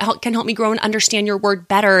resources that can help me grow and understand your word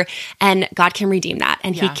better. And God can redeem that.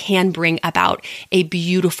 And he can bring about a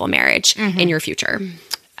beautiful marriage in your future.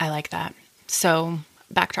 I like that. So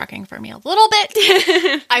backtracking for me a little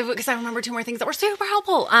bit, because I remember two more things that were super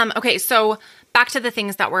helpful. Okay, so back to the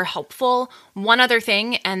things that were helpful. One other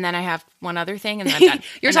thing, and then I have one other thing, and then I'm done.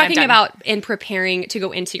 You're talking about in preparing to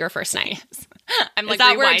go into your first night. Yes. I'm like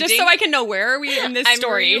rewinding. Just so I can know where are we in this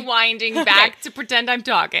story. I'm rewinding back to pretend I'm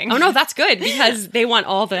talking. Oh no, that's good because they want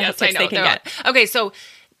all the tips they can get. Okay, so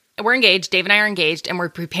we're engaged. Dave and I are engaged, and we're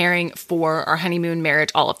preparing for our honeymoon,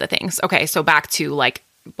 marriage, all of the things. Okay, so back to like,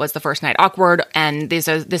 was the first night awkward? And this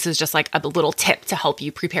is just like a little tip to help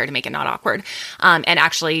you prepare to make it not awkward. And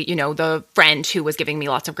actually, you know, the friend who was giving me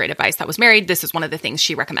lots of great advice that was married, this is one of the things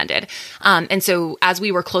she recommended. And so as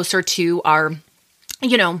we were closer to our,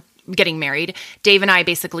 you know, getting married, Dave and I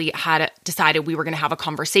basically had decided we were going to have a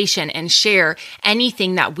conversation and share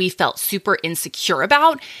anything that we felt super insecure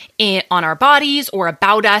about on our bodies or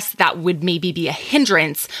about us that would maybe be a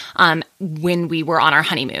hindrance when we were on our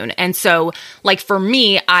honeymoon. And so, like, for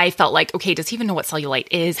me, I felt like, okay, does he even know what cellulite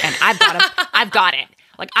is? And I've got it.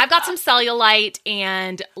 Like, I've got some cellulite,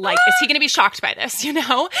 and like, is he going to be shocked by this? You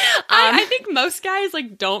know, I think most guys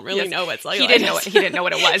like don't really know what cellulite. He didn't know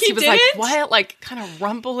what it was. He was like, what? Like, kind of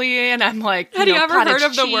rumbly, and I'm like, had you ever heard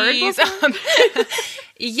of the word before?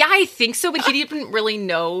 Yeah, I think so, but he didn't really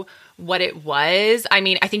know what it was. I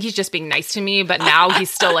mean, I think he's just being nice to me, but now he's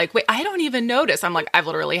still like, wait, I don't even notice. I'm like, I've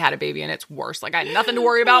literally had a baby and it's worse. Like, I had nothing to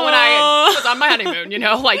worry about when I was on my honeymoon, you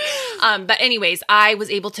know, like, but anyways, I was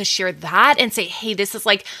able to share that and say, hey, this is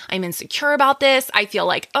like, I'm insecure about this. I feel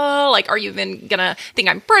like, oh, like, are you even gonna think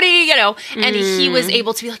I'm pretty, you know? And he was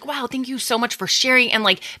able to be like, wow, thank you so much for sharing. And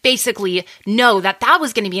like, basically know that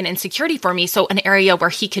was going to be an insecurity for me. So an area where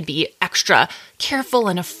he could be extra careful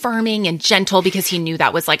and affirming and gentle because he knew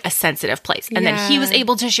that was like a sensitive place. And then he was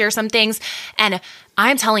able to share some things. And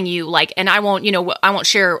I'm telling you, like, and I won't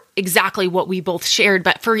share exactly what we both shared,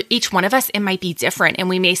 but for each one of us, it might be different. And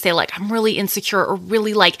we may say like, I'm really insecure or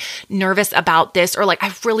really like nervous about this, or like,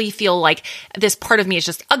 I really feel like this part of me is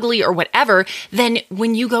just ugly or whatever. Then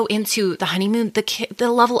when you go into the honeymoon, the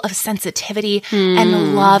level of sensitivity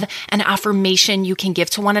and love and affirmation you can give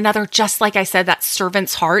to one another, just like I said, that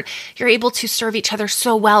servant's heart, you're able to serve each other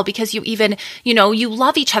so well because you even, you know, you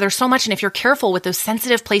love each other so much. And if you're careful with those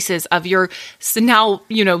sensitive places of your now,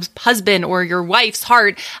 you know, husband or your wife's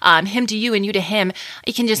heart, him to you and you to him,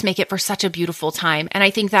 it can just make it for such a beautiful time. And I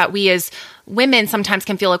think that we as women sometimes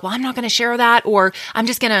can feel like, well, I'm not going to share that, or I'm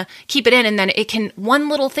just going to keep it in. And then one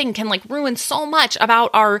little thing can like ruin so much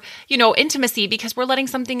about our, you know, intimacy because we're letting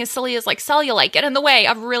something as silly as like cellulite get in the way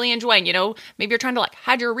of really enjoying, you know, maybe you're trying to like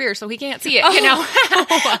hide your rear so he can't see it, you know,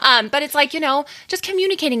 but it's like, you know, just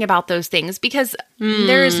communicating about those things because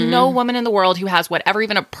there is no woman in the world who has whatever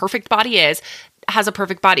even a perfect body is, has a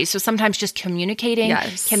perfect body. So sometimes just communicating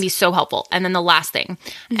can be so helpful. And then the last thing,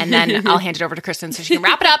 and then I'll hand it over to Kristen so she can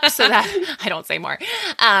wrap it up so that I don't say more.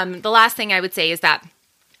 The last thing I would say is that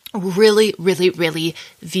really, really, really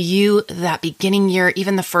view that beginning year,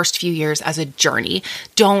 even the first few years, as a journey.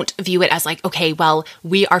 Don't view it as like, okay, well,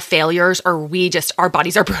 we are failures or our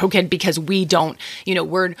bodies are broken because we don't, you know,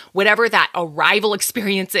 we're whatever that arrival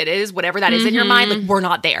experience it is, whatever that is in your mind, like we're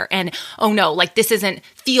not there. And oh no, like this isn't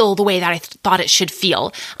feel the way that I thought it should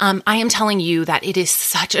feel. I am telling you that it is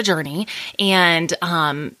such a journey. And,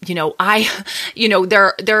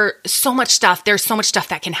 there's so much stuff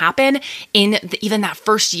that can happen in even that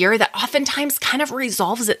first year that oftentimes kind of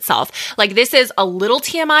resolves itself. Like, this is a little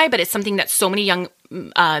TMI, but it's something that so many young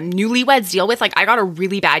newlyweds deal with. Like, I got a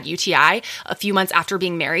really bad UTI a few months after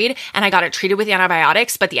being married, and I got it treated with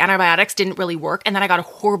antibiotics, but the antibiotics didn't really work. And then I got a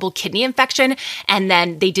horrible kidney infection, and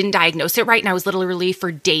then they didn't diagnose it right. And I was literally for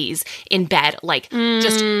days in bed, like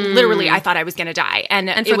just literally, I thought I was going to die. And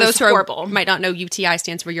for those who might not know, UTI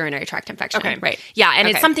stands for urinary tract infection. Okay. Right. Yeah. And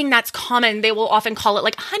it's something that's common. They will often call it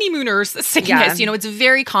like honeymooners sickness. Yeah. It's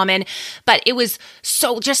very common, but it was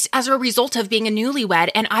so just as a result of being a newlywed.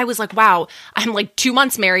 And I was like, wow, I'm like 2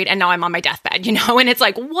 months married and now I'm on my deathbed, and it's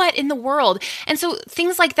like, what in the world? And so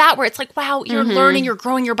things like that, where it's like, wow, you're learning, you're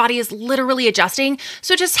growing, your body is literally adjusting.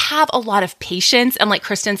 So just have a lot of patience. And like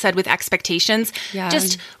Kristen said, with expectations,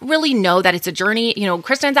 just really know that it's a journey.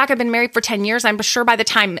 Kristen and Zach have been married for 10 years. I'm sure by the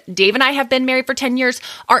time Dave and I have been married for 10 years,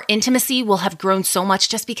 our intimacy will have grown so much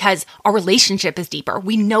just because our relationship is deeper.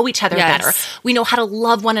 We know each other better. We know how to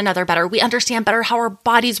love one another better. We understand better how our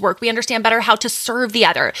bodies work. We understand better how to serve the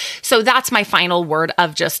other. So that's my final word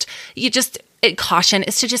of caution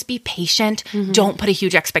is to just be patient. Don't put a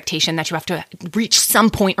huge expectation that you have to reach some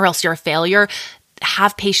point or else you're a failure.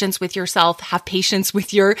 Have patience with yourself, have patience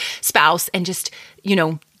with your spouse, and just,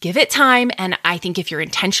 give it time. And I think if you're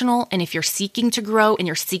intentional and if you're seeking to grow and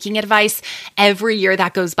you're seeking advice, every year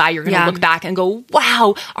that goes by, you're going to look back and go,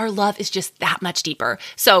 wow, our love is just that much deeper.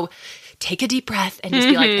 So take a deep breath and just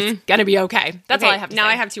be like, it's going to be okay. That's all I have to say. Now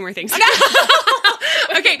I have 2 more things.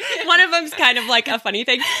 Okay, one of them's kind of like a funny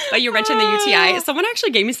thing, but you mentioned the UTI. Someone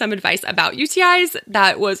actually gave me some advice about UTIs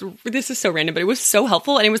this is so random, but it was so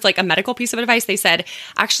helpful. And it was like a medical piece of advice. They said,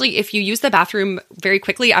 actually, if you use the bathroom very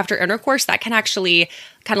quickly after intercourse, that can actually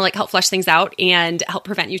kind of like help flush things out and help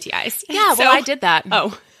prevent UTIs. Yeah, well, I did that.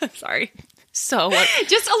 Oh, sorry. So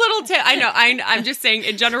just a little tip. I know. I'm just saying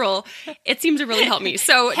in general, it seemed to really help me.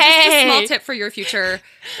 So just a small tip for your future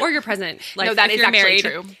or your present. Like, no, that is actually married.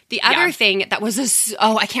 True. The other thing that was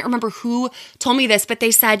I can't remember who told me this, but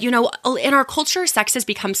they said, in our culture, sex has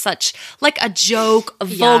become such like a joke,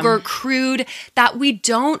 vulgar, crude, that we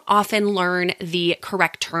don't often learn the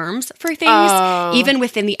correct terms for things, even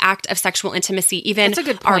within the act of sexual intimacy, even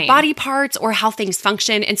our body parts or how things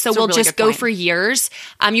function. And so we'll really just go for years.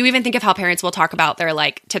 You even think of how parents will talk about their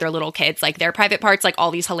to their little kids, like their private parts, like all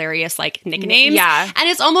these hilarious like nicknames. Yeah. And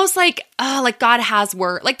it's almost like God has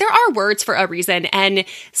word, like there are words for a reason. And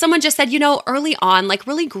someone just said, early on, like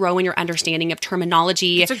really grow in your understanding of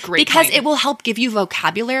terminology. That's a great point. It will help give you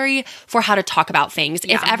vocabulary for how to talk about things.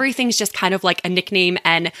 Yeah. If everything's just kind of like a nickname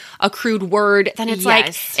and a crude word, then it's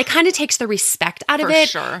like, it kind of takes the respect out of it.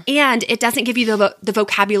 Sure. And it doesn't give you the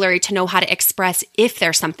vocabulary to know how to express if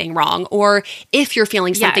there's something wrong or if you're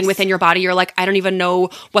feeling something within your body. You're like, I don't even know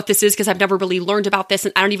what this is because I've never really learned about this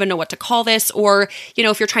and I don't even know what to call this. Or,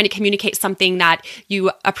 if you're trying to communicate something that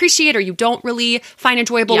you appreciate or you don't really find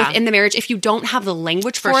enjoyable within the marriage, if you don't have the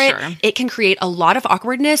language for it, it can create a lot of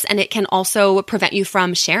awkwardness and it can also prevent you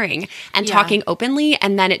from sharing and talking openly.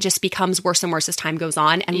 And then it just becomes worse and worse as time goes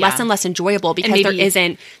on and less enjoyable because there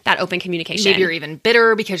isn't that open communication. Maybe you're even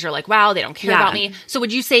bitter because you're like, wow, they don't care about me. So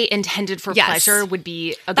would you say Intended for Pleasure would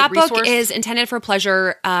be a good resource? That book is Intended for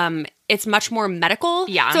Pleasure. It's much more medical.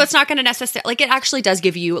 Yeah. So it's not going to necessarily, it actually does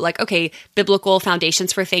give you biblical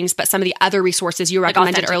foundations for things, but some of the other resources you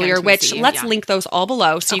recommended earlier, which let's link those all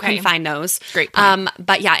below so you can find those. Great point.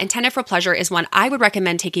 But yeah, Intended for Pleasure is one I would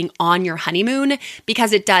recommend taking on your honeymoon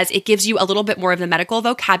because it gives you a little bit more of the medical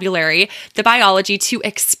vocabulary, the biology to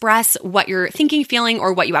express what you're thinking, feeling,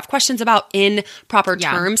 or what you have questions about in proper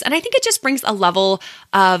terms. And I think it just brings a level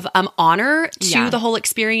of honor to the whole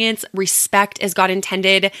experience, respect as God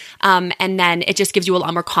intended, and then it just gives you a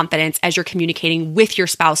lot more confidence as you're communicating with your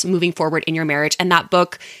spouse moving forward in your marriage. And that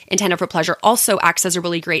book, Intended for Pleasure, also acts as a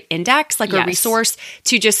really great index, a resource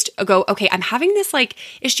to just go, okay, I'm having this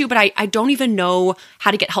issue, but I don't even know how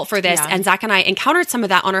to get help for this. Yeah. And Zach and I encountered some of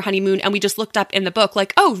that on our honeymoon, and we just looked up in the book,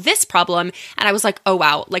 this problem. And I was like, oh,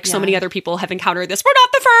 wow, so many other people have encountered this. We're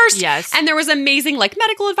not the first. Yes. And there was amazing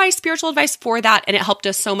medical advice, spiritual advice for that. And it helped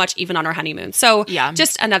us so much even on our honeymoon. So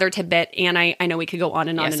just another tidbit. And I know we could go on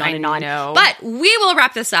and on and on and on. No. But we will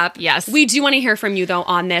wrap this up. Yes. We do want to hear from you, though,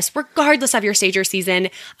 on this, regardless of your stage or season.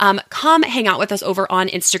 Come hang out with us over on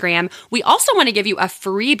Instagram. We also want to give you a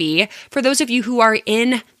freebie for those of you who are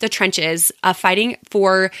in the trenches of fighting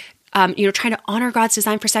for trying to honor God's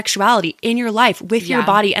design for sexuality in your life with your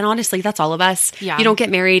body. And honestly, that's all of us. Yeah. You don't get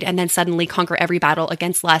married and then suddenly conquer every battle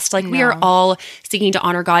against lust. Like we are all seeking to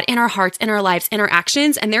honor God in our hearts, in our lives, in our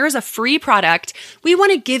actions. And there is a free product we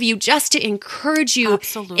want to give you just to encourage you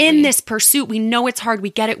in this pursuit. We know it's hard. We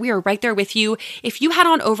get it. We are right there with you. If you head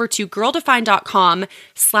on over to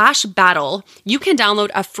girldefined.com/battle, you can download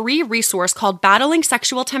a free resource called Battling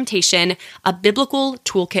Sexual Temptation, a biblical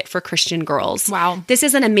toolkit for Christian girls. Wow. This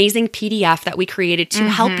is an amazing PDF that we created to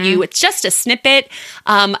help you. It's just a snippet,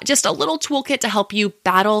 just a little toolkit to help you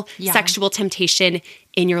battle sexual temptation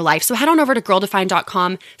in your life. So head on over to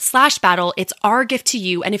girldefined.com/battle. It's our gift to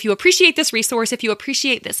you. And if you appreciate this resource, if you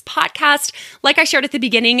appreciate this podcast, like I shared at the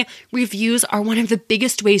beginning, reviews are one of the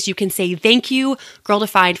biggest ways you can say thank you, Girl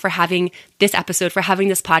Defined, for having this episode, for having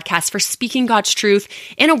this podcast, for speaking God's truth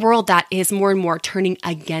in a world that is more and more turning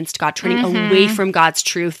against God, turning away from God's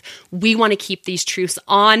truth. We want to keep these truths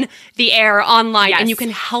on the air, online, and you can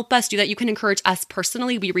help us do that. You can encourage us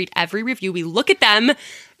personally. We read every review. We look at them.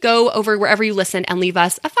 Go over wherever you listen and leave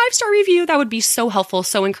us a 5-star review. That would be so helpful,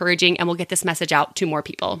 so encouraging, and we'll get this message out to more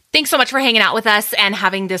people. Thanks so much for hanging out with us and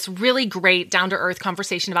having this really great down-to-earth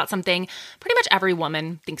conversation about something pretty much every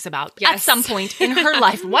woman thinks about at some point in her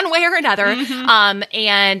life, one way or another.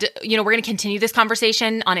 And, we're going to continue this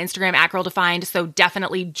conversation on Instagram at Girl Defined. So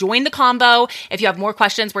definitely join the combo. If you have more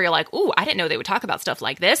questions where you're like, ooh, I didn't know they would talk about stuff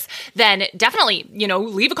like this, then definitely,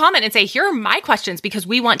 leave a comment and say, here are my questions, because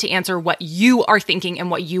we want to answer what you are thinking and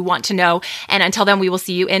what you want to know. And until then, we will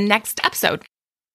see you in next episode.